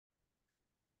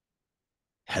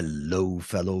Hello,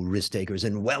 fellow risk takers,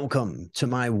 and welcome to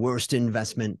my worst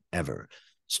investment ever.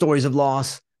 Stories of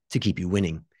loss to keep you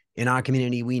winning. In our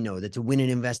community, we know that to win in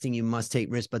investing, you must take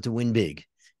risk, but to win big,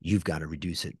 you've got to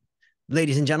reduce it.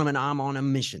 Ladies and gentlemen, I'm on a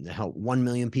mission to help 1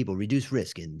 million people reduce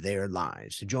risk in their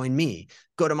lives. To join me,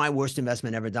 go to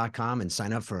myworstinvestmentever.com and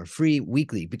sign up for a free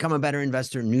weekly Become a Better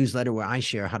Investor newsletter where I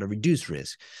share how to reduce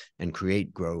risk and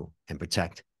create, grow, and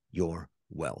protect your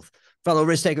wealth. Fellow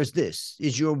risk takers, this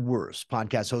is your worst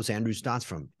podcast host, Andrew Stotz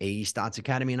from A Stotz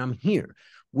Academy, and I'm here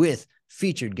with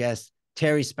featured guest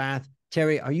Terri Spath.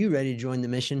 Terri, are you ready to join the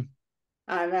mission?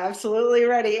 I'm absolutely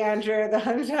ready, Andrew.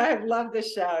 I love the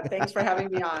show. Thanks for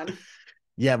having me on.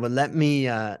 Yeah, but let me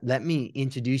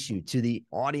introduce you to the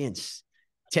audience.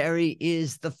 Terri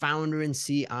is the founder and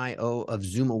CIO of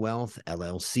Zuma Wealth,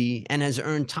 LLC, and has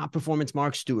earned top performance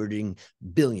marks stewarding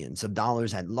billions of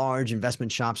dollars at large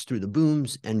investment shops through the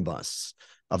booms and busts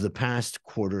of the past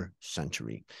quarter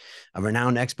century. A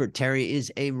renowned expert, Terri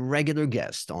is a regular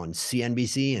guest on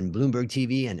CNBC and Bloomberg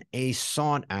TV and a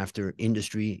sought-after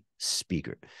industry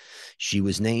speaker. She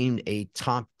was named a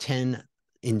top 10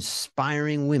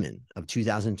 Inspiring Women of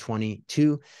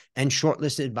 2022 and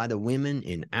shortlisted by the Women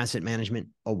in Asset Management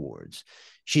Awards.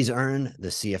 She's earned the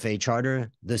CFA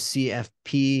charter, the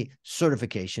CFP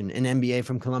certification, an MBA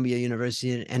from Columbia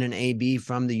University, and an AB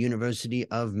from the University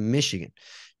of Michigan.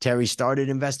 Terri started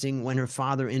investing when her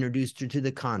father introduced her to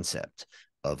the concept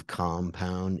of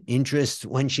compound interest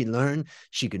when she learned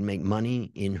she could make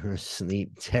money in her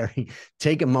sleep. Terri,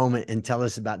 take a moment and tell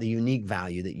us about the unique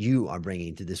value that you are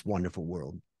bringing to this wonderful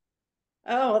world.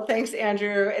 Oh, well, thanks,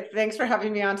 Andrew. Thanks for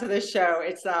having me onto this show.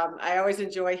 I always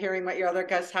enjoy hearing what your other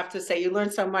guests have to say. You learn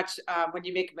so much when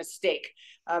you make a mistake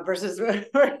versus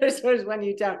when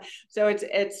you don't. So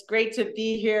it's great to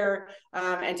be here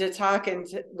and to talk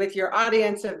with your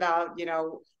audience about,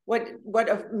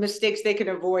 what mistakes they can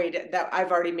avoid that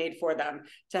I've already made for them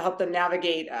to help them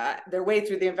navigate their way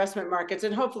through the investment markets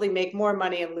and hopefully make more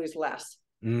money and lose less.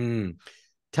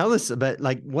 Tell us about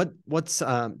what's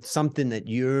something that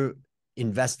you're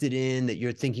invested in, that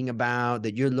you're thinking about,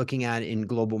 that you're looking at in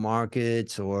global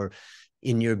markets or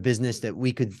in your business that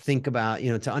we could think about,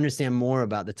 to understand more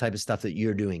about the type of stuff that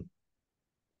you're doing.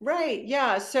 Right.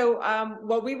 Yeah. So,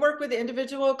 we work with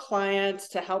individual clients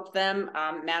to help them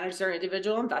manage their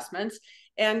individual investments.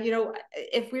 And,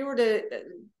 if we were to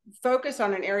focus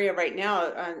on an area right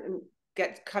now,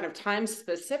 get kind of time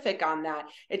specific on that,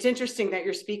 it's interesting that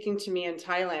you're speaking to me in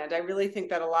Thailand. I really think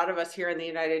that a lot of us here in the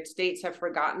United States have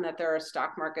forgotten that there are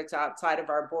stock markets outside of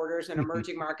our borders and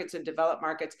emerging markets and developed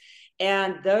markets.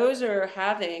 And those are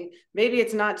having, maybe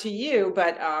it's not to you,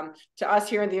 but to us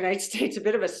here in the United States, a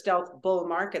bit of a stealth bull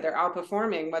market. They're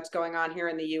outperforming what's going on here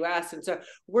in the US. And so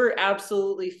we're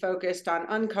absolutely focused on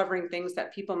uncovering things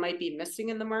that people might be missing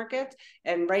in the market.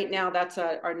 And right now, that's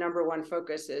our number one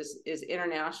focus is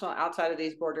international, outside of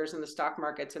these borders in the stock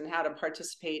markets, and how to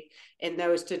participate in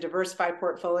those to diversify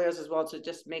portfolios as well as to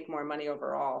just make more money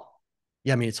overall.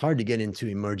 Yeah, I mean, it's hard to get into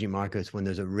emerging markets when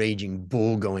there's a raging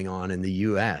bull going on in the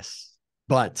US.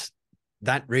 But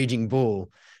that raging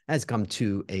bull has come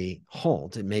to a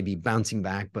halt. It may be bouncing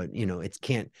back, but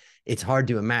it's hard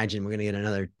to imagine we're going to get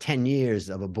another 10 years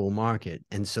of a bull market.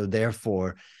 And so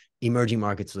therefore, emerging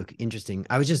markets look interesting.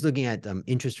 I was just looking at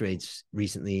interest rates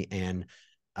recently, and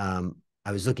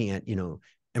I was looking at,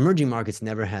 emerging markets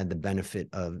never had the benefit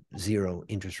of zero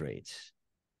interest rates.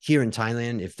 Here in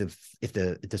Thailand, if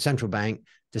the central bank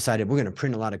decided we're going to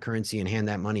print a lot of currency and hand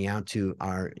that money out to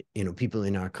our, people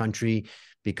in our country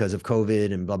because of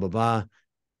COVID and blah, blah, blah,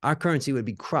 our currency would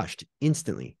be crushed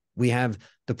instantly. We have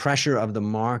the pressure of the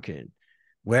market,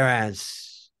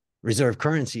 whereas reserve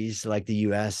currencies like the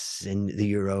US and the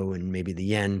euro and maybe the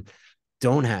yen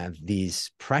don't have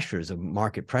these pressures of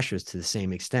market pressures to the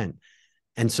same extent.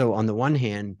 And so on the one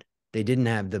hand, they didn't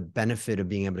have the benefit of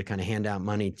being able to kind of hand out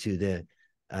money to the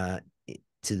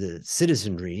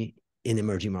citizenry in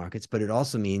emerging markets, but it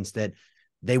also means that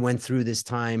they went through this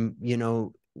time,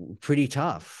 pretty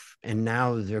tough, and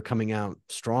now they're coming out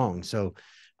strong. So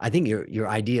I think your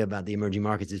idea about the emerging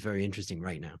markets is very interesting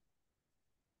right now.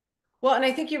 Well, and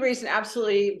I think you raised an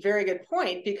absolutely very good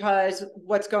point, because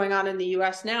what's going on in the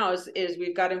US now is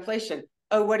we've got inflation.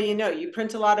 Oh, what do you know? You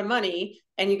print a lot of money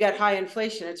and you get high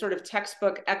inflation. It's sort of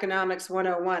textbook economics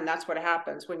 101. That's what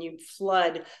happens when you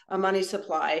flood a money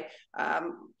supply.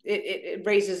 It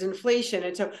raises inflation.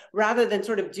 And so rather than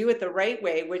sort of do it the right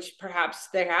way, which perhaps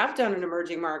they have done in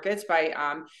emerging markets by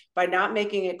not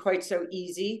making it quite so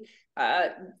easy,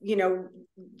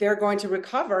 they're going to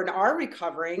recover and are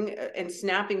recovering and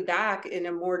snapping back in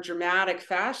a more dramatic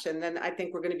fashion than I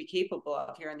think we're going to be capable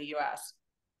of here in the US.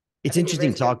 It's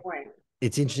interesting talk.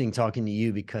 it's interesting talking to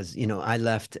you because, you know, I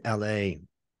left LA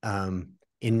in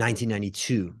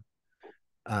 1992.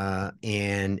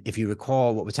 And if you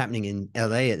recall what was happening in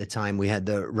LA at the time, we had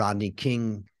the Rodney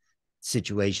King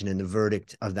situation and the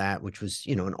verdict of that, which was,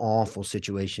 you know, an awful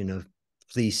situation of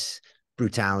police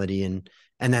brutality. And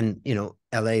then, you know,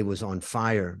 LA was on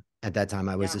fire at that time.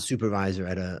 I was a supervisor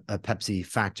at a Pepsi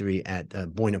factory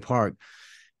at Buena Park.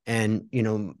 And, you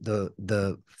know,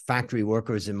 the factory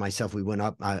workers and myself, we went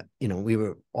up, you know, we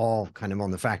were all kind of on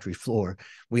the factory floor.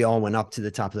 We all went up to the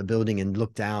top of the building and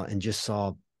looked out and just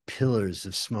saw pillars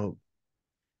of smoke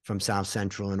from South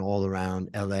Central and all around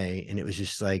LA. And it was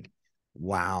just like,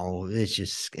 wow, it's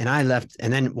just, and I left.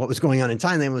 And then what was going on in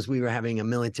Thailand was we were having a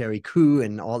military coup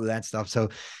and all of that stuff. So,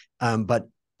 but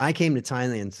I came to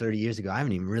Thailand 30 years ago. I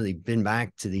haven't even really been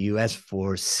back to the US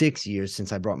for 6 years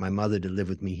since I brought my mother to live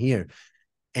with me here.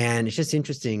 And it's just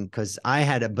interesting because I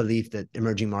had a belief that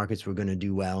emerging markets were going to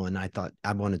do well. And I thought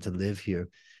I wanted to live here.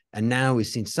 And now we've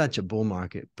seen such a bull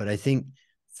market. But I think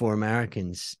for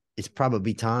Americans, it's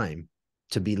probably time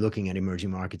to be looking at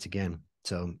emerging markets again.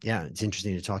 So yeah, it's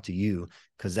interesting to talk to you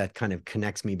because that kind of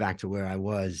connects me back to where I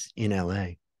was in LA.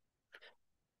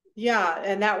 Yeah,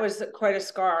 and that was quite a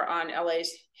scar on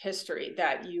LA's history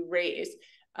that you raised.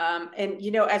 And,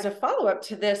 you know, as a follow-up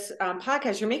to this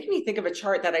podcast, you're making me think of a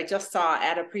chart that I just saw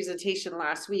at a presentation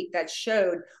last week that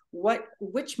showed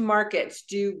which markets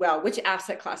do well, which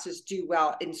asset classes do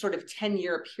well in sort of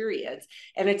 10-year periods.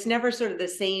 And it's never sort of the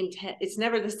same, it's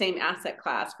never the same asset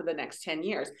class for the next 10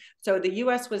 years. So the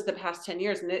US was the past 10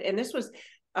 years. And this was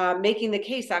making the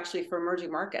case actually for emerging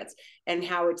markets and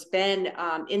how it's been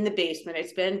in the basement,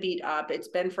 it's been beat up, it's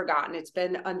been forgotten, it's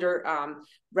been under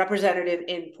represented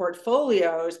in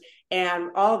portfolios, and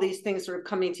all these things sort of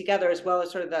coming together, as well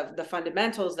as sort of the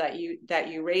fundamentals that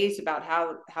you raised about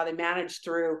how they managed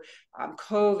through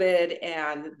COVID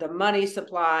and the money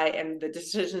supply and the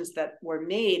decisions that were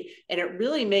made. And it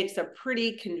really makes a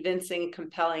pretty convincing,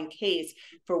 compelling case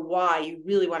for why you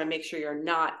really want to make sure you're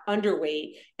not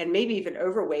underweight and maybe even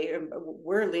overweight.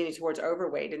 We're leaning towards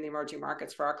overweight in the emerging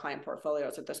markets for our client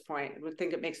portfolios at this point. We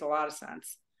think it makes a lot of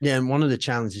sense. Yeah, and one of the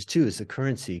challenges too is the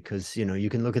currency, because you know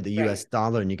you can look at the U.S.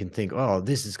 dollar and you can think, oh,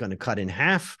 this is going to cut in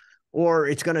half or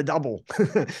it's going to double.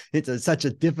 It's such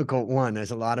a difficult one. There's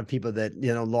a lot of people that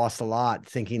lost a lot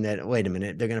thinking that, wait a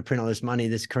minute, they're going to print all this money,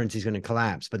 this currency is going to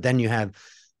collapse. But then you have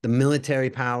the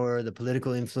military power, the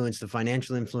political influence, the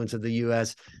financial influence of the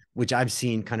U.S., which I've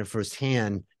seen kind of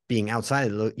firsthand being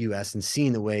outside of the U.S. and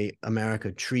seeing the way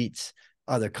America treats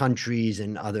other countries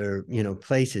and other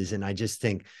places, and I just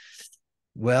think,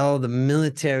 well, the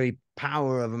military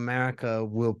power of America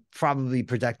will probably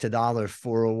protect the dollar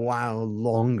for a while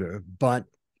longer, but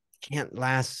can't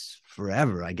last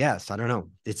forever, I guess. I don't know.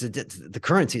 The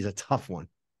currency is a tough one.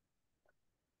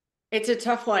 It's a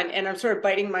tough one. And I'm sort of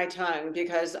biting my tongue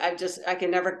because I can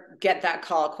never get that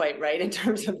call quite right in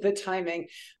terms of the timing.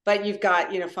 But you've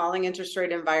got, falling interest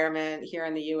rate environment here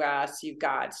in the US, you've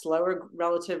got slower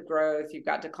relative growth, you've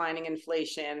got declining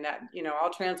inflation that,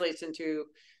 all translates into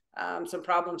some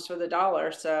problems for the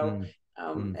dollar. So,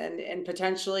 and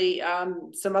potentially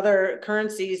some other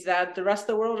currencies that the rest of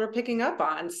the world are picking up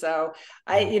on. So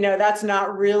that's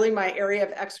not really my area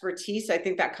of expertise. I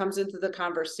think that comes into the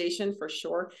conversation for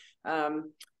sure.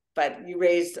 But you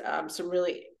raised some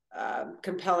really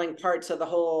compelling parts of the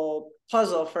whole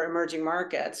puzzle for emerging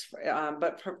markets.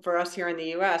 But for us here in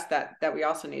the US, that we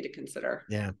also need to consider.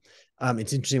 Yeah.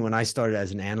 It's interesting. When I started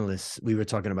as an analyst, we were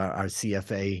talking about our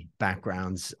CFA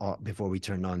backgrounds before we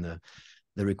turned on the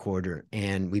recorder,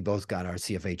 and we both got our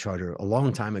CFA charter a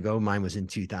long time ago. Mine was in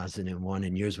 2001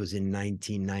 and yours was in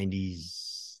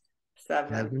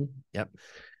 1997. Yep.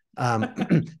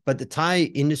 But the Thai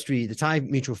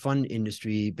mutual fund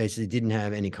industry basically didn't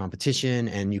have any competition,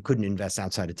 and you couldn't invest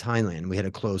outside of Thailand. We had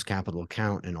a closed capital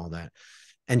account and all that.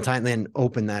 And Thailand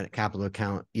opened that capital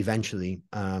account eventually.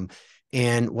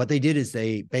 And what they did is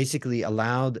they basically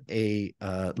allowed a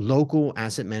local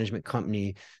asset management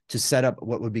company to set up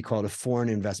what would be called a foreign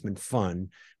investment fund,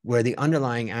 where the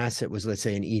underlying asset was, let's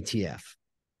say, an ETF.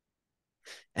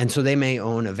 And so they may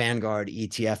own a Vanguard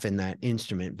ETF in that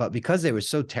instrument, but because they were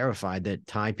so terrified that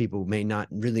Thai people may not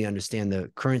really understand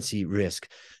the currency risk,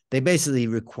 they basically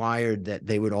required that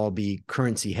they would all be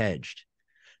currency hedged.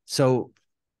 So,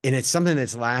 and it's something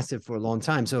that's lasted for a long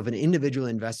time. So if an individual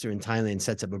investor in Thailand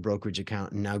sets up a brokerage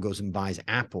account and now goes and buys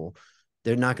Apple,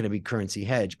 they're not going to be currency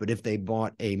hedged. But if they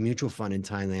bought a mutual fund in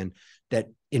Thailand that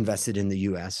invested in the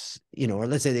US, or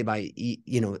let's say they buy,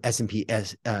 S&P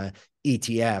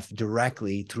ETF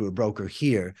directly through a broker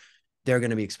here, they're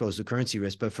going to be exposed to currency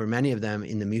risk. But for many of them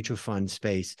in the mutual fund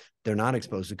space, they're not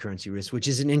exposed to currency risk, which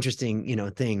is an interesting,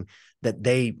 thing that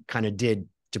they kind of did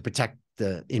to protect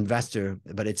the investor.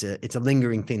 But it's a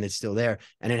lingering thing that's still there,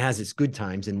 and it has its good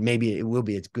times, and maybe it will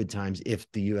be its good times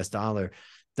if the US dollar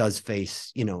does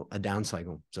face, a down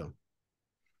cycle. So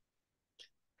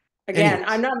again,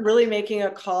 anyways. I'm not really making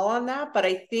a call on that, but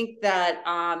I think that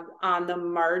on the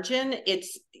margin,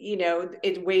 it's,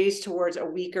 it weighs towards a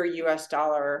weaker US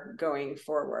dollar going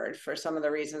forward for some of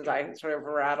the reasons I sort of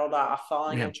rattled off: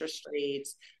 falling interest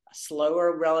rates,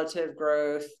 slower relative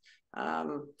growth.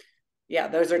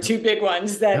 Those are two big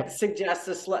ones that suggest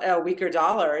a weaker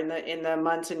dollar in the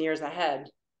months and years ahead.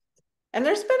 And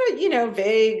there's been a,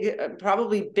 vague,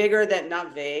 probably bigger than,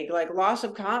 not vague, like loss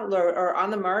of or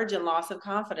on the margin, loss of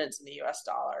confidence in the US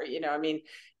dollar.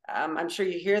 I'm sure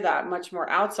you hear that much more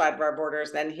outside of our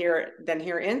borders than here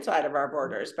inside of our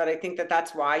borders. But I think that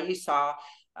that's why you saw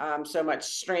so much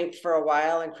strength for a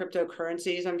while in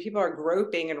cryptocurrencies, and people are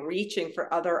groping and reaching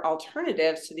for other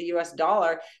alternatives to the US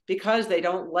dollar because they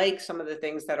don't like some of the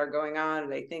things that are going on.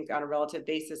 They think on a relative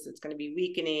basis it's going to be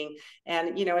weakening,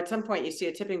 and at some point you see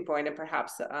a tipping point, and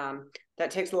perhaps that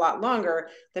takes a lot longer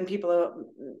than people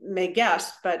may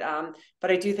guess. But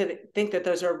I do think that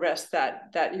those are risks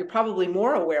that you're probably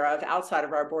more aware of outside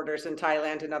of our borders in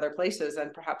Thailand and other places,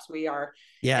 and perhaps we are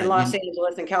in Los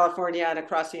Angeles and California and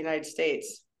across the United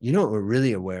States. What we're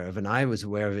really aware of, and I was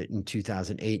aware of it in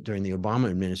 2008 during the Obama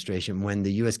administration, when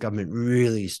the US government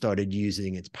really started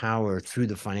using its power through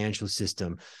the financial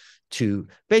system to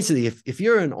basically, if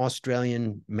you're an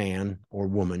Australian man or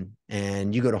woman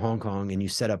and you go to Hong Kong and you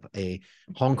set up a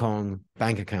Hong Kong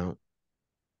bank account,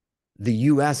 the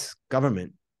US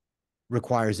government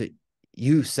requires that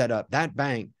you set up, that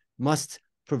bank must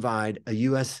provide a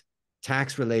US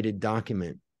tax-related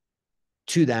document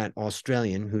to that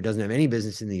Australian who doesn't have any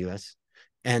business in the US,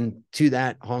 and to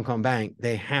that Hong Kong bank,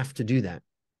 they have to do that.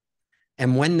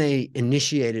 And when they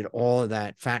initiated all of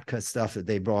that FATCA stuff that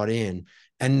they brought in,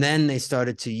 and then they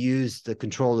started to use the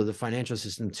control of the financial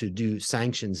system to do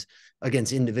sanctions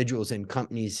against individuals and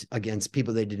companies, against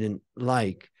people they didn't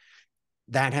like,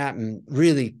 that happened,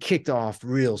 really kicked off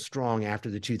real strong after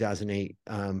the 2008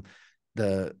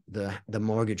 the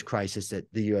mortgage crisis that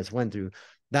the US went through.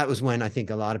 That was when I think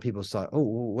a lot of people thought,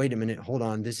 oh, wait a minute, hold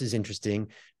on, this is interesting.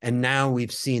 And now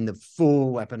we've seen the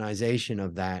full weaponization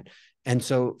of that. And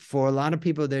so for a lot of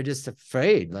people, they're just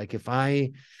afraid. Like if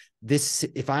I'm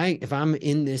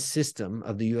in this system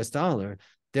of the US dollar,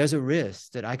 there's a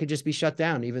risk that I could just be shut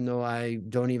down, even though I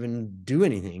don't even do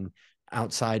anything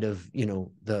outside of,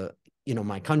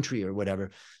 my country or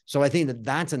whatever. So I think that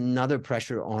that's another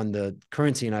pressure on the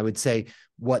currency. And I would say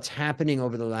what's happening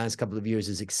over the last couple of years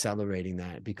is accelerating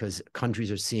that, because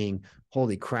countries are seeing,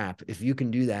 holy crap, if you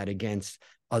can do that against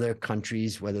other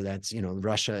countries, whether that's,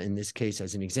 Russia in this case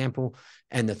as an example,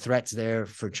 and the threats there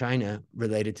for China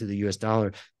related to the US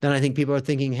dollar, then I think people are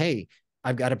thinking, hey,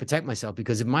 I've got to protect myself,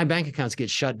 because if my bank accounts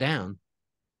get shut down,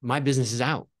 my business is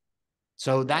out.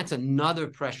 So that's another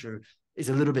pressure. Is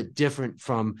a little bit different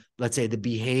from, let's say, the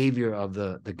behavior of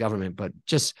the government, but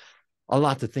just a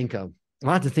lot to think of, a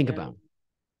lot to think about.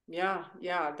 Yeah.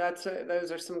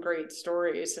 Those are some great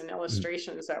stories and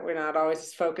illustrations that we're not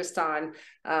always focused on,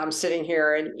 sitting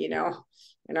here and,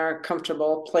 in our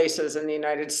comfortable places in the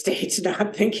United States,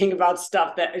 not thinking about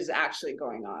stuff that is actually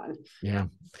going on. Yeah.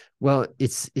 Well,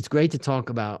 it's great to talk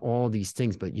about all these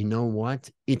things, but you know what?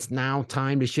 It's now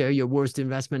time to share your worst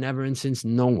investment ever. And since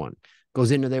no one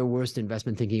goes into their worst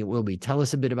investment thinking it will be, tell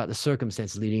us a bit about the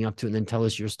circumstances leading up to, and then tell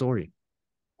us your story.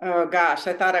 Oh gosh,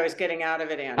 I thought I was getting out of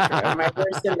it, Andrew. My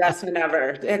worst investment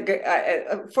ever.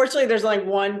 Fortunately, there's like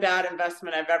one bad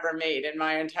investment I've ever made in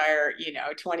my entire,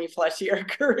 20 plus year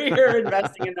career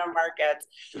investing in the markets.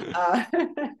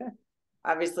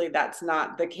 Obviously, that's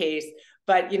not the case,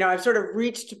 but I've sort of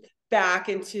reached back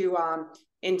into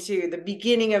the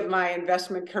beginning of my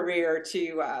investment career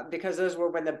because those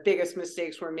were when the biggest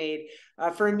mistakes were made.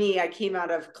 For me, I came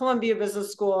out of Columbia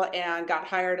Business School and got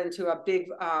hired into a big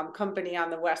company on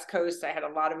the West Coast. I had a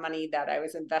lot of money that I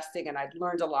was investing, and I'd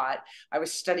learned a lot. I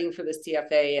was studying for the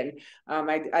CFA, and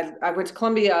I went to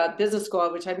Columbia Business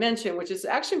School, which I mentioned, which is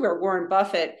actually where Warren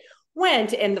Buffett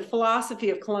went. And the philosophy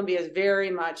of Columbia is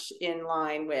very much in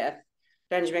line with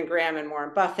Benjamin Graham and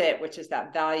Warren Buffett, which is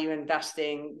that value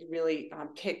investing, really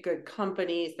pick good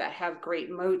companies that have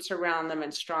great moats around them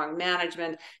and strong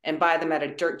management, and buy them at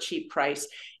a dirt cheap price.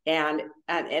 And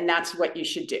that's what you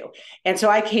should do. And so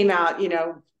I came out,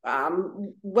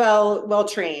 well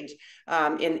trained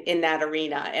in that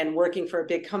arena, and working for a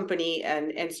big company,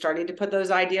 and starting to put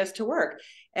those ideas to work.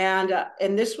 And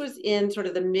this was in sort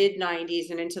of the mid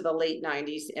 90s and into the late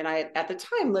 90s. And I, at the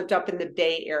time, lived up in the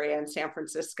Bay Area in San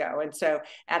Francisco. And so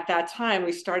at that time,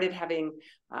 we started having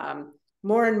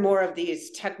more and more of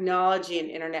these technology and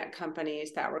internet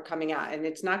companies that were coming out. And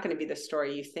it's not going to be the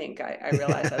story you think. I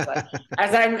realize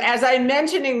as I'm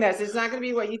mentioning this, it's not going to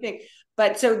be what you think.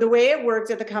 But so the way it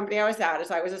worked at the company I was at is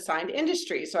I was assigned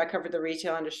industry. So I covered the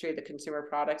retail industry, the consumer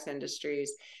products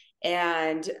industries,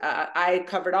 and I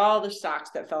covered all the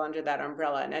stocks that fell under that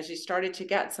umbrella. And as you started to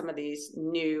get some of these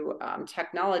new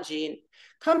technology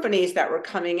companies that were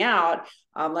coming out,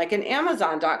 like an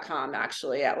Amazon.com,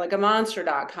 actually, like a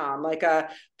Monster.com, like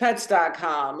a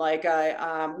Pets.com, like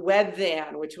a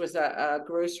Webvan, which was a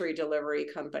grocery delivery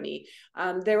company.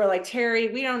 They were like,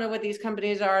 Terri, we don't know what these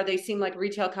companies are. They seem like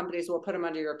retail companies. We'll put them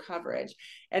under your coverage.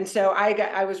 And so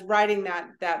I was riding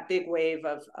that big wave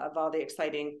of all the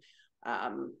exciting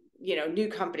new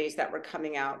companies that were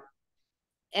coming out.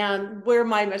 And where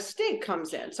my mistake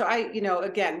comes in. So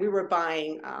again, we were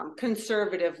buying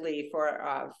conservatively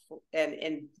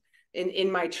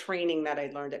in my training that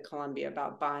I learned at Columbia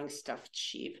about buying stuff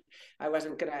cheap. I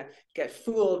wasn't going to get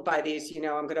fooled by these, I'm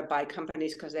going to buy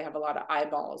companies because they have a lot of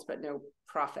eyeballs, but no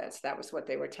profits. That was what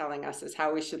they were telling us is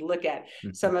how we should look at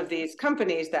some of these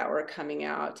companies that were coming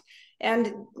out.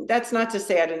 And that's not to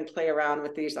say I didn't play around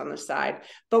with these on the side,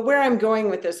 but where I'm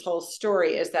going with this whole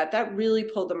story is that really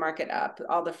pulled the market up,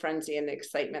 all the frenzy and the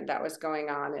excitement that was going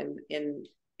on in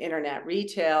internet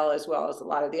retail, as well as a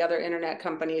lot of the other internet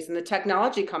companies and the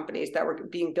technology companies that were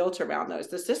being built around those,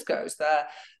 the Ciscos,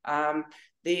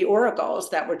 the Oracles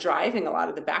that were driving a lot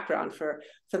of the background for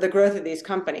the growth of these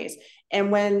companies.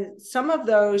 And when some of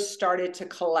those started to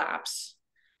collapse,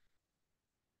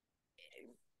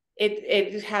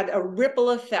 it had a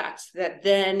ripple effect that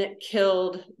then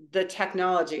killed the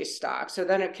technology stock. So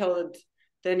then it killed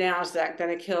the NASDAQ,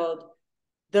 then it killed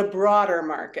the broader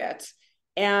market.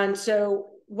 And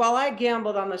so while I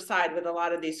gambled on the side with a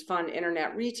lot of these fun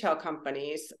internet retail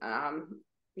companies,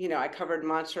 I covered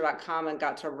Monster.com and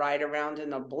got to ride around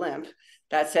in a blimp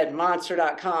that said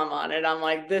Monster.com on it. I'm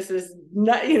like, this is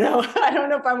not, I don't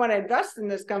know if I want to invest in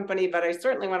this company, but I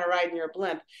certainly want to ride in your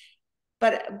blimp.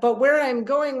 But where I'm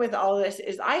going with all this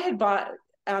is I had bought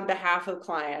on behalf of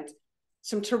clients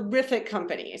some terrific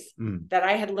companies that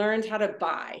I had learned how to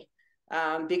buy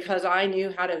because I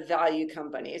knew how to value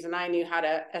companies, and I knew how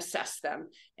to assess them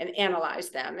and analyze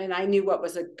them. And I knew what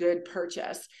was a good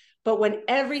purchase. But when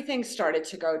everything started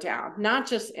to go down, not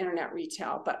just internet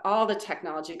retail, but all the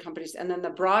technology companies and then the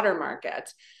broader market,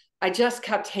 I just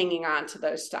kept hanging on to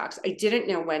those stocks. I didn't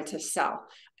know when to sell,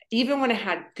 even when I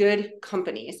had good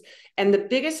companies. And the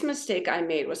biggest mistake I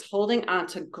made was holding on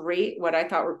to what I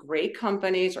thought were great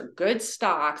companies or good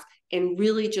stocks in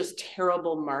really just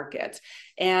terrible markets.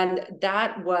 And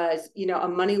that was, a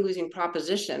money-losing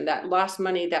proposition that lost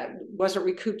money that wasn't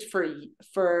recouped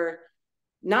for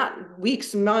not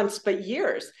weeks, months, but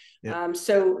years. Yeah.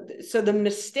 So the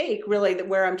mistake really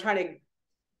where I'm trying to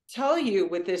tell you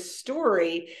with this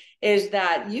story is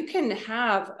that you can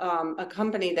have a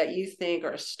company that you think,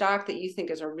 or a stock that you think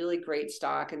is a really great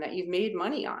stock and that you've made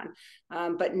money on,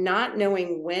 but not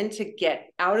knowing when to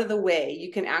get out of the way,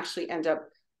 you can actually end up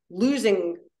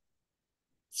losing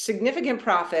significant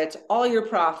profits, all your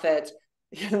profits,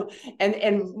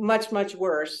 and much, much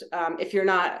worse if you're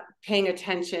not paying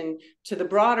attention to the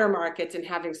broader markets and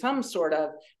having some sort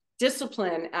of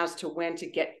discipline as to when to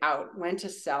get out, when to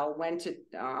sell, when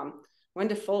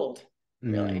to fold,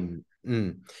 really.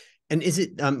 And is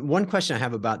it one question I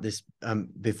have about this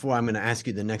before I'm going to ask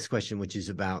you the next question, which is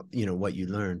about what you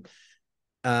learned.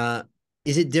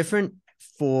 Is it different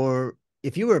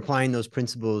if you were applying those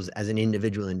principles as an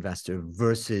individual investor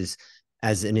versus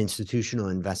as an institutional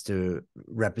investor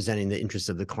representing the interests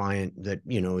of the client that,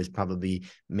 is probably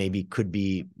could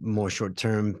be more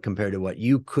short-term compared to what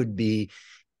you could be?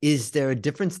 Is there a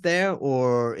difference there,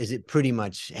 or is it pretty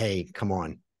much, hey, come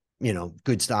on,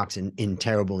 good stocks in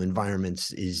terrible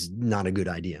environments is not a good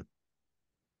idea?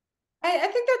 I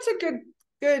think that's a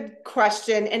good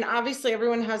question. And obviously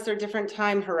everyone has their different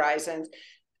time horizons.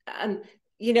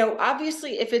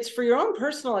 Obviously if it's for your own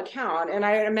personal account, and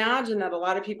I imagine that a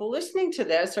lot of people listening to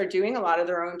this are doing a lot of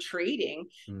their own trading,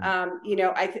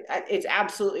 it's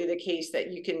absolutely the case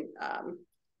that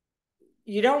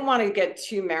you don't want to get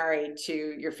too married to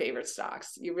your favorite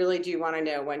stocks. You really do want to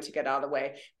know when to get out of the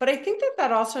way. But I think that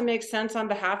that also makes sense on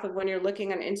behalf of when you're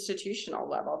looking on institutional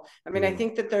level. I mean, I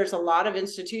think that there's a lot of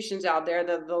institutions out there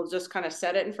that they'll just kind of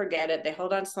set it and forget it. They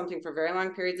hold on to something for very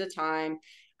long periods of time.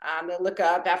 They look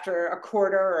up after a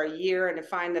quarter or a year and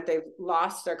find that they've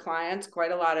lost their clients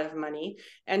quite a lot of money.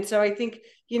 And so I think,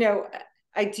 you know,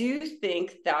 I do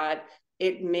think that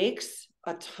it makes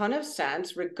a ton of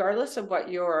sense, regardless of what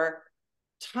your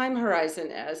time horizon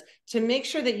is, to make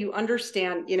sure that you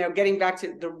understand, you know, getting back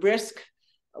to the risk,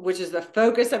 which is the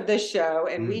focus of this show.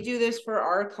 And we do this for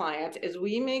our clients, is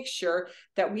we make sure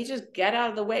that we just get out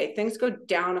of the way. Things go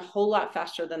down a whole lot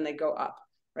faster than they go up,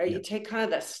 right? Yep. You take kind of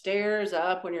the stairs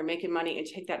up when you're making money and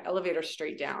take that elevator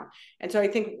straight down. And so I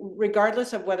think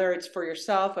regardless of whether it's for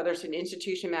yourself, whether it's an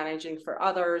institution managing for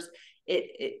others,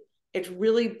 it's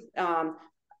really,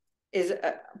 is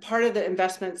a part of the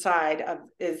investment side of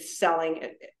is selling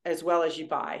as well as you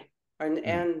buy,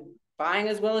 and buying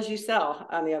as well as you sell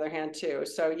on the other hand too.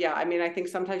 So yeah, I mean, I think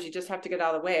sometimes you just have to get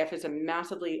out of the way. If it's a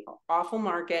massively awful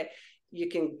market, you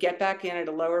can get back in at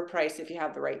a lower price if you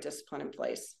have the right discipline in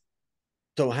place.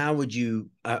 So how would you,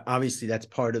 obviously that's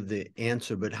part of the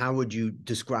answer, but how would you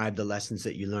describe the lessons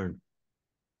that you learned?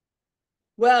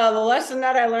 Well, the lesson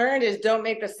that I learned is don't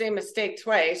make the same mistake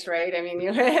twice, right? I mean,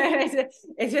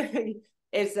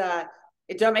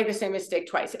 don't make the same mistake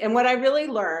twice. And what I really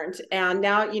learned, and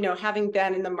now, you know, having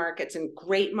been in the markets, in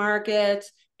great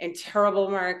markets and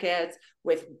terrible markets,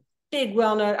 with big,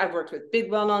 well-known, I've worked with big,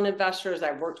 well-known investors.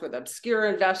 I've worked with obscure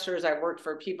investors. I've worked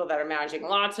for people that are managing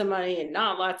lots of money and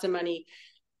not lots of money.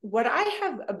 What I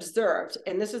have observed,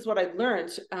 and this is what I've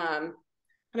learned,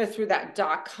 kind of through that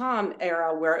 .com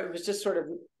era where it was just sort of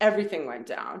everything went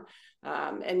down.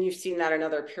 And you've seen that in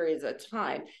other periods of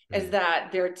time, is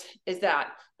that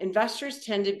investors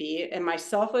tend to be, and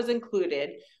myself was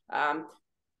included,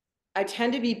 I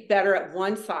tend to be better at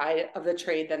one side of the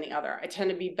trade than the other. I tend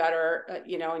to be better,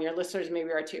 you know, and your listeners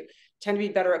maybe are too, tend to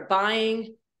be better at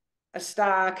buying a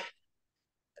stock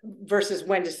versus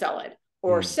when to sell it,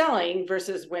 or selling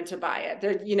versus when to buy it.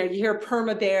 There, you know, you hear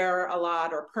perma bear a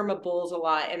lot or perma bulls a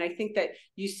lot. And I think that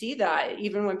you see that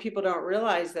even when people don't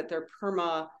realize that they're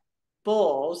perma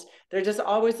bulls, they're just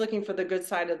always looking for the good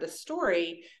side of the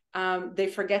story. They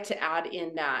forget to add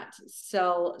in that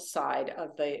sell side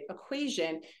of the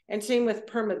equation. And same with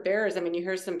perma bears. I mean, you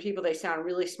hear some people, they sound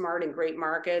really smart in great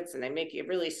markets and they make you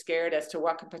really scared as to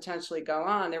what could potentially go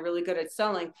on. They're really good at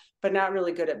selling, but not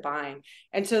really good at buying.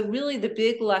 And so really the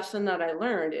big lesson that I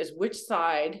learned is, which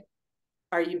side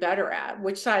are you better at?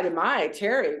 Which side am I,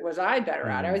 Terri, was I better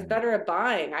at? I was better at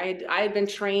buying. I had been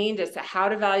trained as to how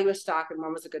to value a stock and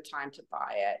when was a good time to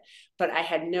buy it. But I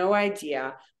had no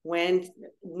idea when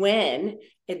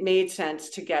it made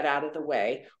sense to get out of the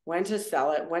way, when to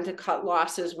sell it, when to cut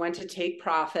losses, when to take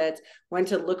profits, when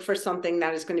to look for something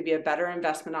that is going to be a better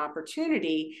investment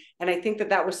opportunity. And I think that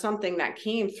that was something that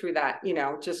came through that, you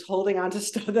know, just holding on to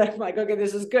stuff that I'm like, okay,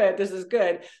 this is good. This is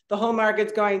good. The whole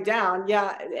market's going down.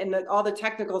 Yeah. And all the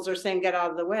technicals are saying, get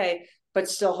out of the way, but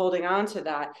still holding on to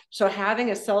that. So having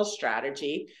a sell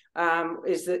strategy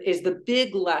is the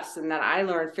big lesson that I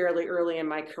learned fairly early in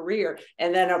my career,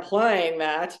 and then applying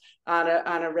that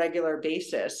on a regular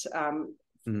basis,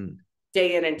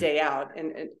 day in and day out,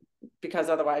 and because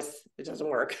otherwise it doesn't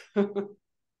work.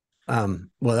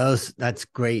 Well, that's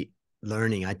great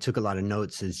learning. I took a lot of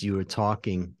notes as you were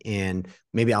talking, and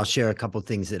maybe I'll share a couple of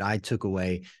things that I took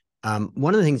away.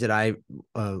 One of the things that I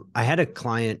had a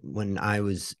client when I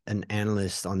was an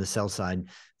analyst on the sell side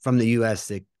from the US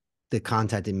that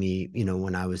contacted me, you know,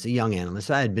 when I was a young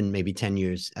analyst. I had been maybe 10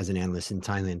 years as an analyst in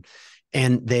Thailand.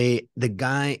 And the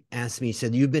guy asked me, he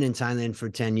said, you've been in Thailand for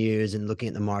 10 years and looking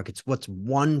at the markets. What's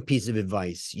one piece of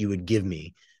advice you would give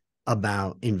me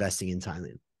about investing in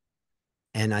Thailand?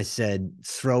 And I said,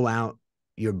 throw out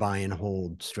your buy and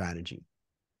hold strategy.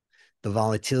 The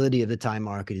volatility of the Thai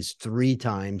market is 3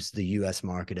 times the US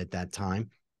market at that time.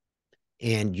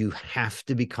 And you have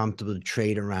to be comfortable to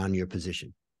trade around your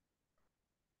position.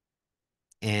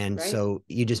 And right. So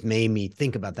you just made me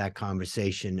think about that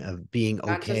conversation of being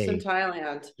okay. Not just in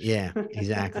Thailand. Yeah,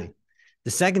 exactly. The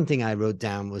second thing I wrote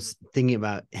down was thinking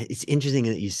about, it's interesting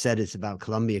that you said it's about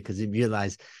Colombia, because you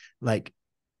realize like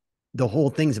the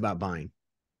whole thing's about buying.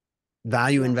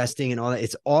 Value investing and all that,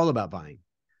 it's all about buying.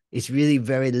 It's really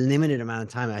very limited amount of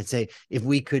time. I'd say if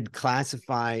we could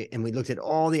classify and we looked at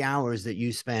all the hours that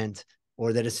you spent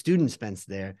or that a student spends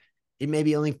there, it may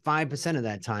be only 5% of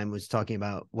that time was talking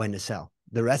about when to sell.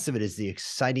 The rest of it is the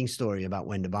exciting story about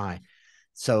when to buy.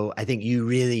 So I think you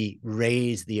really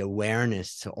raise the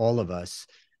awareness to all of us,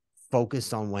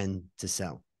 focused on when to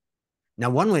sell. Now,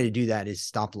 one way to do that is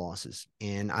stop losses.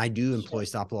 And I do employ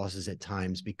stop losses at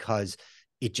times because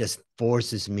it just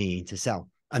forces me to sell.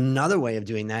 Another way of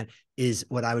doing that is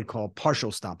what I would call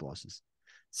partial stop losses.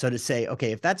 So to say,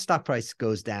 okay, if that stock price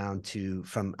goes down to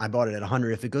I bought it at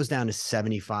 100, if it goes down to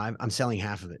 75, I'm selling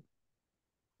half of it.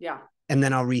 Yeah. And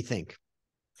then I'll rethink.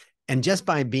 And just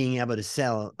by being able to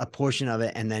sell a portion of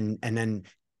it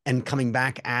and coming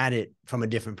back at it from a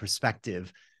different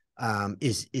perspective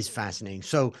is fascinating.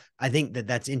 So I think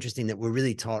that's interesting that we're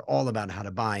really taught all about how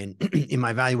to buy. And in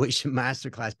my valuation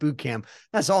masterclass bootcamp,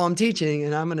 that's all I'm teaching.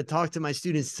 And I'm going to talk to my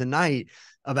students tonight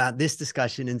about this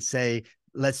discussion and say,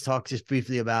 let's talk just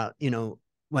briefly about,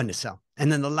 when to sell.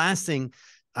 And then the last thing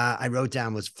I wrote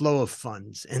down was flow of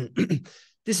funds. And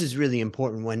this is really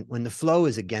important. When the flow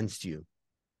is against you,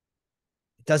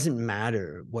 it doesn't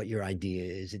matter what your idea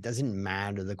is. It doesn't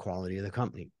matter the quality of the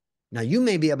company. Now, you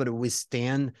may be able to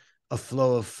withstand a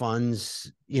flow of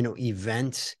funds,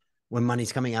 event when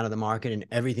money's coming out of the market and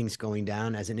everything's going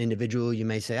down. As an individual, you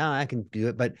may say, oh, I can do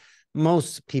it. But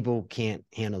most people can't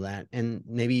handle that. And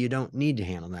maybe you don't need to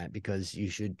handle that because you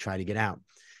should try to get out.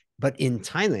 But in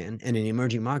Thailand and in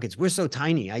emerging markets, we're so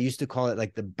tiny. I used to call it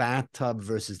like the bathtub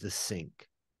versus the sink.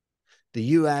 The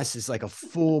US is like a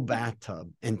full bathtub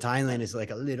and Thailand is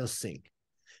like a little sink.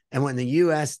 And when the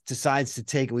US decides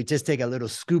to we just take a little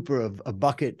scooper of a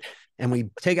bucket and we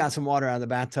take out some water out of the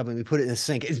bathtub and we put it in the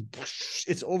sink,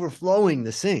 it's overflowing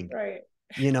the sink, right?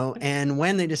 And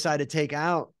when they decide to take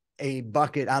out a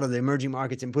bucket out of the emerging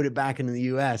markets and put it back into the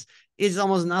US, it's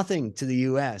almost nothing to the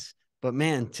US. But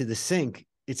man, to the sink,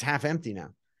 it's half empty now.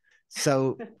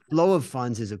 So flow of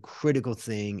funds is a critical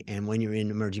thing. And when you're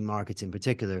in emerging markets in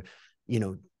particular,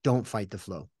 don't fight the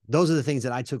flow. Those are the things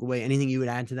that I took away. Anything you would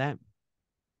add to that?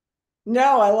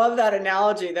 No, I love that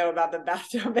analogy though about the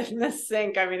bathtub and the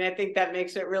sink. I mean, I think that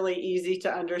makes it really easy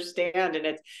to understand,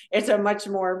 and it's a much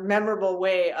more memorable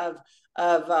way of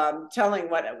telling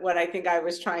what I think I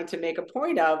was trying to make a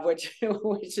point of, which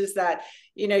is that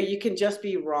you can just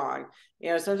be wrong.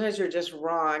 Sometimes you're just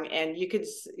wrong, and you could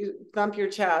thump your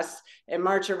chest and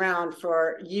march around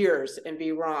for years and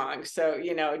be wrong. So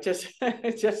just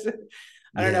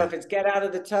I don't know if it's get out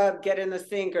of the tub, get in the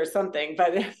sink, or something,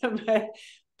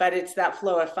 but it's that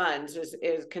flow of funds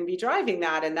can be driving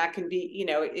that. And that can be,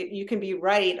 you can be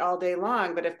right all day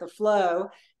long, but if the flow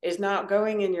is not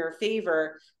going in your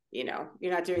favor, you're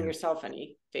not doing yourself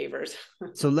any favors.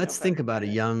 So let's think about a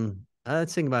young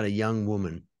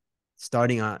woman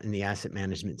starting out in the asset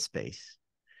management space.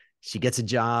 She gets a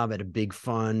job at a big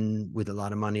fund with a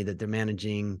lot of money that they're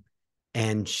managing,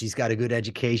 and she's got a good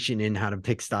education in how to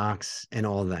pick stocks and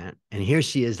all that. And here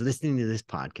she is listening to this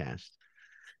podcast.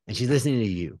 And she's listening to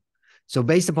you. So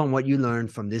based upon what you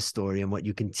learned from this story and what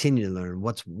you continue to learn,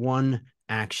 what's one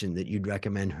action that you'd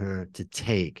recommend her to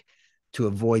take to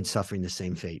avoid suffering the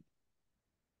same fate?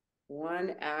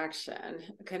 One action.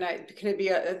 Can it be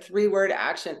a 3-word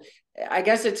action? I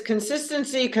guess it's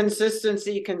consistency,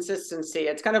 consistency, consistency.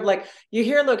 It's kind of like you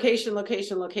hear location,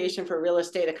 location, location for real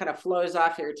estate. It kind of flows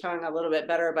off your tongue a little bit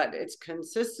better, but it's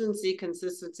consistency,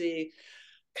 consistency,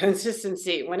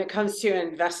 consistency when it comes to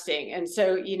investing. And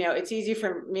so, it's easy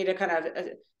for me to kind of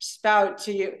spout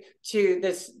to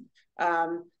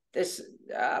this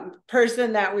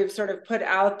person that we've sort of put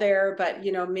out there, but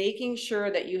making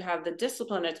sure that you have the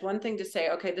discipline. It's one thing to say,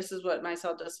 okay, this is what my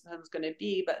self-discipline is going to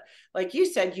be, but like you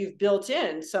said, you've built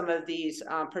in some of these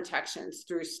protections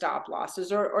through stop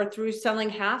losses or through selling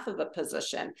half of a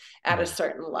position at a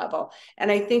certain level. And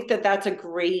I think that that's a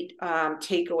great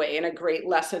takeaway and a great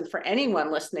lesson for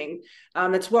anyone listening.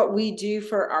 It's what we do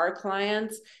for our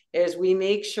clients. Is we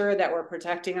make sure that we're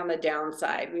protecting on the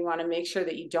downside. We want to make sure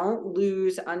that you don't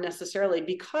lose unnecessarily,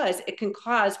 because it can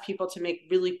cause people to make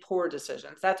really poor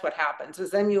decisions. That's what happens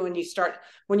is then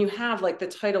when you have like the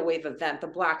tidal wave event, the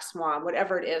black swan,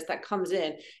 whatever it is that comes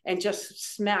in and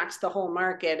just smacks the whole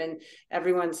market and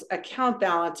everyone's account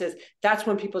balances, that's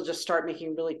when people just start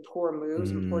making really poor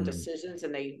moves and poor decisions.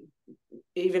 And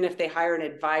even if they hire an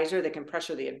advisor, they can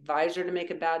pressure the advisor to make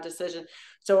a bad decision.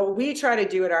 So what we try to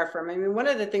do at our firm, I mean, one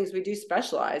of the things we do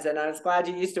specialize in, I was glad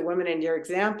you used a women in your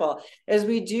example, is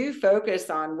we do focus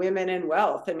on women and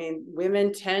wealth. I mean,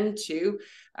 women tend to,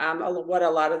 what a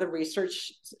lot of the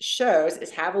research shows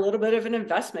is have a little bit of an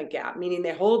investment gap, meaning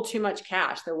they hold too much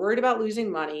cash. They're worried about losing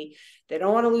money. They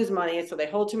don't want to lose money. So they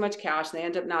hold too much cash and they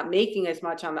end up not making as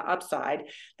much on the upside.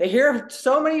 They hear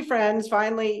so many friends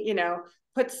finally,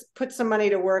 put some money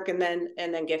to work and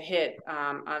then get hit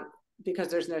because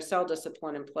there's no sell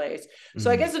discipline in place.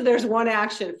 So I guess if there's one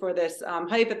action for this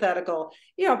hypothetical,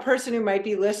 person who might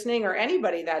be listening or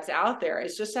anybody that's out there,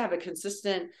 is just to have a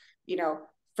consistent,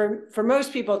 for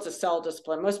most people, it's a sell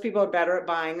discipline. Most people are better at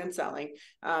buying than selling.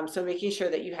 So making sure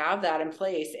that you have that in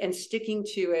place and sticking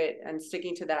to it and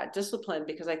sticking to that discipline,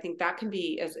 because I think that can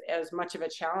be as much of a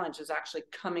challenge as actually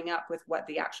coming up with what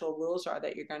the actual rules are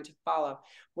that you're going to follow,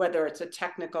 whether it's a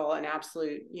technical and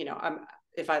absolute,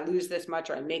 if I lose this much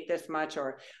or I make this much,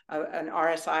 or an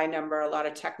RSI number. A lot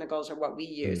of technicals are what we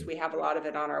use. We have a lot of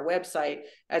it on our website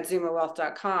at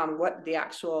zumawealth.com, what the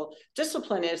actual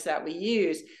discipline is that we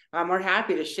use. We're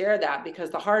happy to share that, because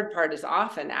the hard part is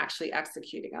often actually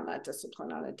executing on that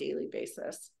discipline on a daily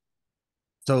basis.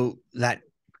 So that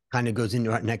kind of goes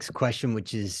into our next question,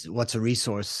 which is, what's a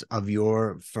resource of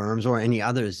your firms or any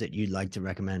others that you'd like to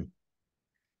recommend?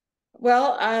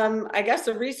 Well, I guess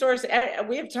a resource,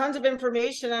 we have tons of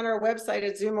information on our website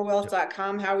at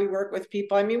zumawealth.com, how we work with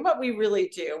people. I mean, what we really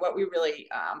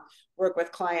work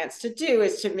with clients to do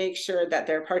is to make sure that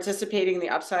they're participating in the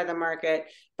upside of the market,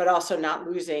 but also not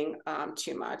losing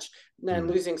too much, then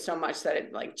losing so much that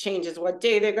it like changes what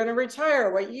day they're going to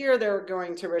retire, what year they're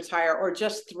going to retire, or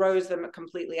just throws them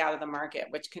completely out of the market,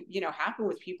 which can, happen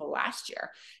with people last year.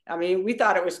 I mean, we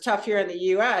thought it was tough here in the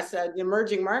US, the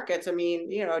emerging markets, I mean,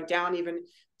 down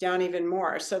even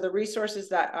more. So the resources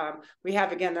that we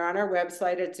have, again, they're on our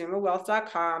website at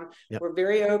zumawealth.com. Yep. We're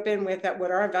very open with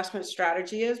what our investment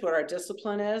strategy is, what our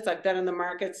discipline is. I've been in the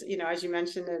markets, as you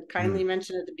mentioned, kindly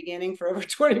mentioned at the beginning, for over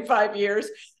 25 years.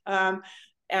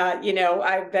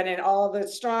 I've been in all the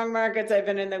strong markets. I've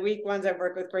been in the weak ones. I've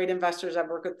worked with great investors. I've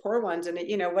worked with poor ones. And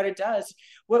what it does,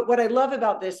 what I love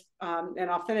about this,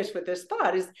 and I'll finish with this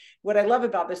thought, is what I love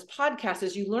about this podcast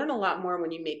is you learn a lot more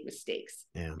when you make mistakes.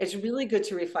 Yeah. It's really good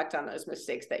to reflect on those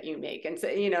mistakes that you make. And so,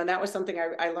 and that was something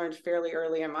I learned fairly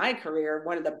early in my career.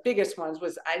 One of the biggest ones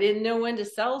was I didn't know when to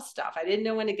sell stuff. I didn't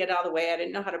know when to get out of the way. I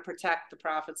didn't know how to protect the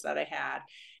profits that I had.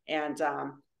 And,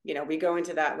 we go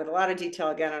into that with a lot of detail,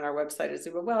 again, on our website at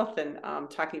Zuma Wealth, and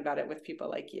talking about it with people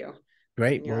like you.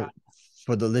 Great. Well,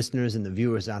 for the listeners and the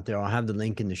viewers out there, I'll have the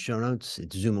link in the show notes.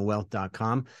 It's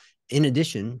zumawealth.com. In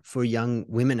addition, for young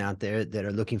women out there that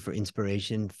are looking for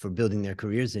inspiration for building their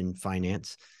careers in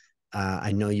finance,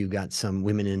 I know you got some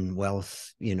Women in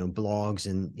Wealth, blogs,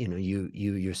 and, you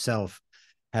yourself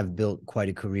have built quite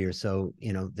a career. So,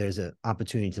 there's an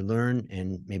opportunity to learn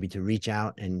and maybe to reach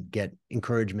out and get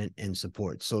encouragement and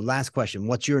support. So last question,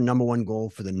 what's your number one goal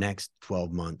for the next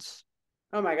 12 months?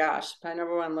 Oh my gosh, my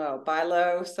number one low, buy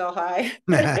low, sell high.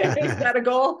 Is that a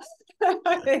goal?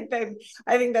 I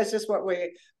think that's just what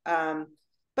we,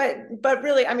 but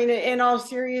really, I mean, in all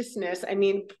seriousness, I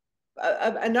mean,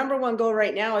 a number one goal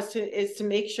right now is to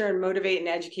make sure and motivate and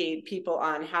educate people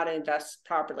on how to invest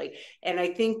properly. And I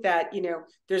think that,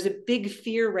 there's a big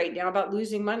fear right now about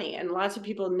losing money, and lots of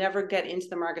people never get into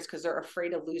the markets because they're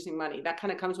afraid of losing money. That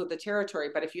kind of comes with the territory.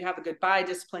 But if you have a good buy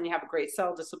discipline, you have a great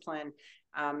sell discipline,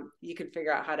 you can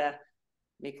figure out how to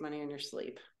make money in your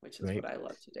sleep, which is what I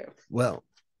love to do. Well,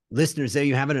 listeners, there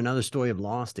you have it. Another story of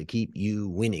loss to keep you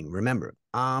winning. Remember,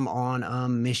 I'm on a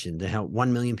mission to help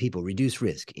 1 million people reduce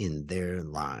risk in their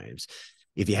lives.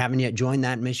 If you haven't yet joined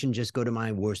that mission, just go to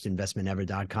my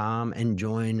worstinvestmentever.com and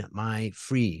join my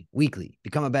free weekly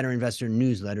Become a Better Investor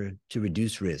newsletter to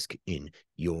reduce risk in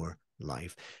your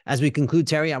life. As we conclude,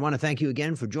 Terri, I want to thank you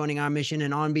again for joining our mission.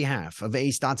 And on behalf of A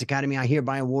Stotz Academy, I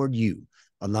hereby award you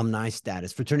alumni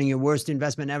status for turning your worst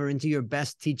investment ever into your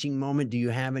best teaching moment. Do you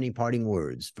have any parting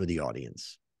words for the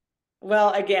audience?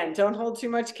 Well, again, don't hold too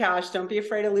much cash. Don't be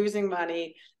afraid of losing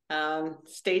money.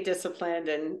 Stay disciplined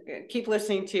and keep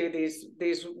listening to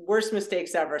these worst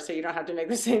mistakes ever, so you don't have to make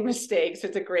the same mistakes.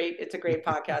 It's a great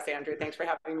podcast, Andrew. Thanks for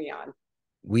having me on.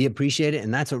 We appreciate it.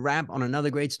 And that's a wrap on another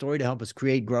great story to help us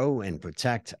create, grow, and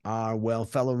protect our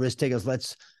wealth. Fellow risk takers,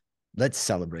 let's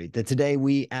celebrate that today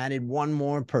we added one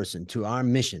more person to our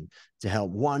mission to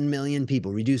help 1 million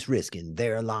people reduce risk in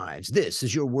their lives. This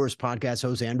is your worst podcast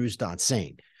host, Andrew Stotz,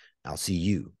 saying, I'll see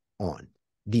you on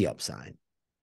the upside.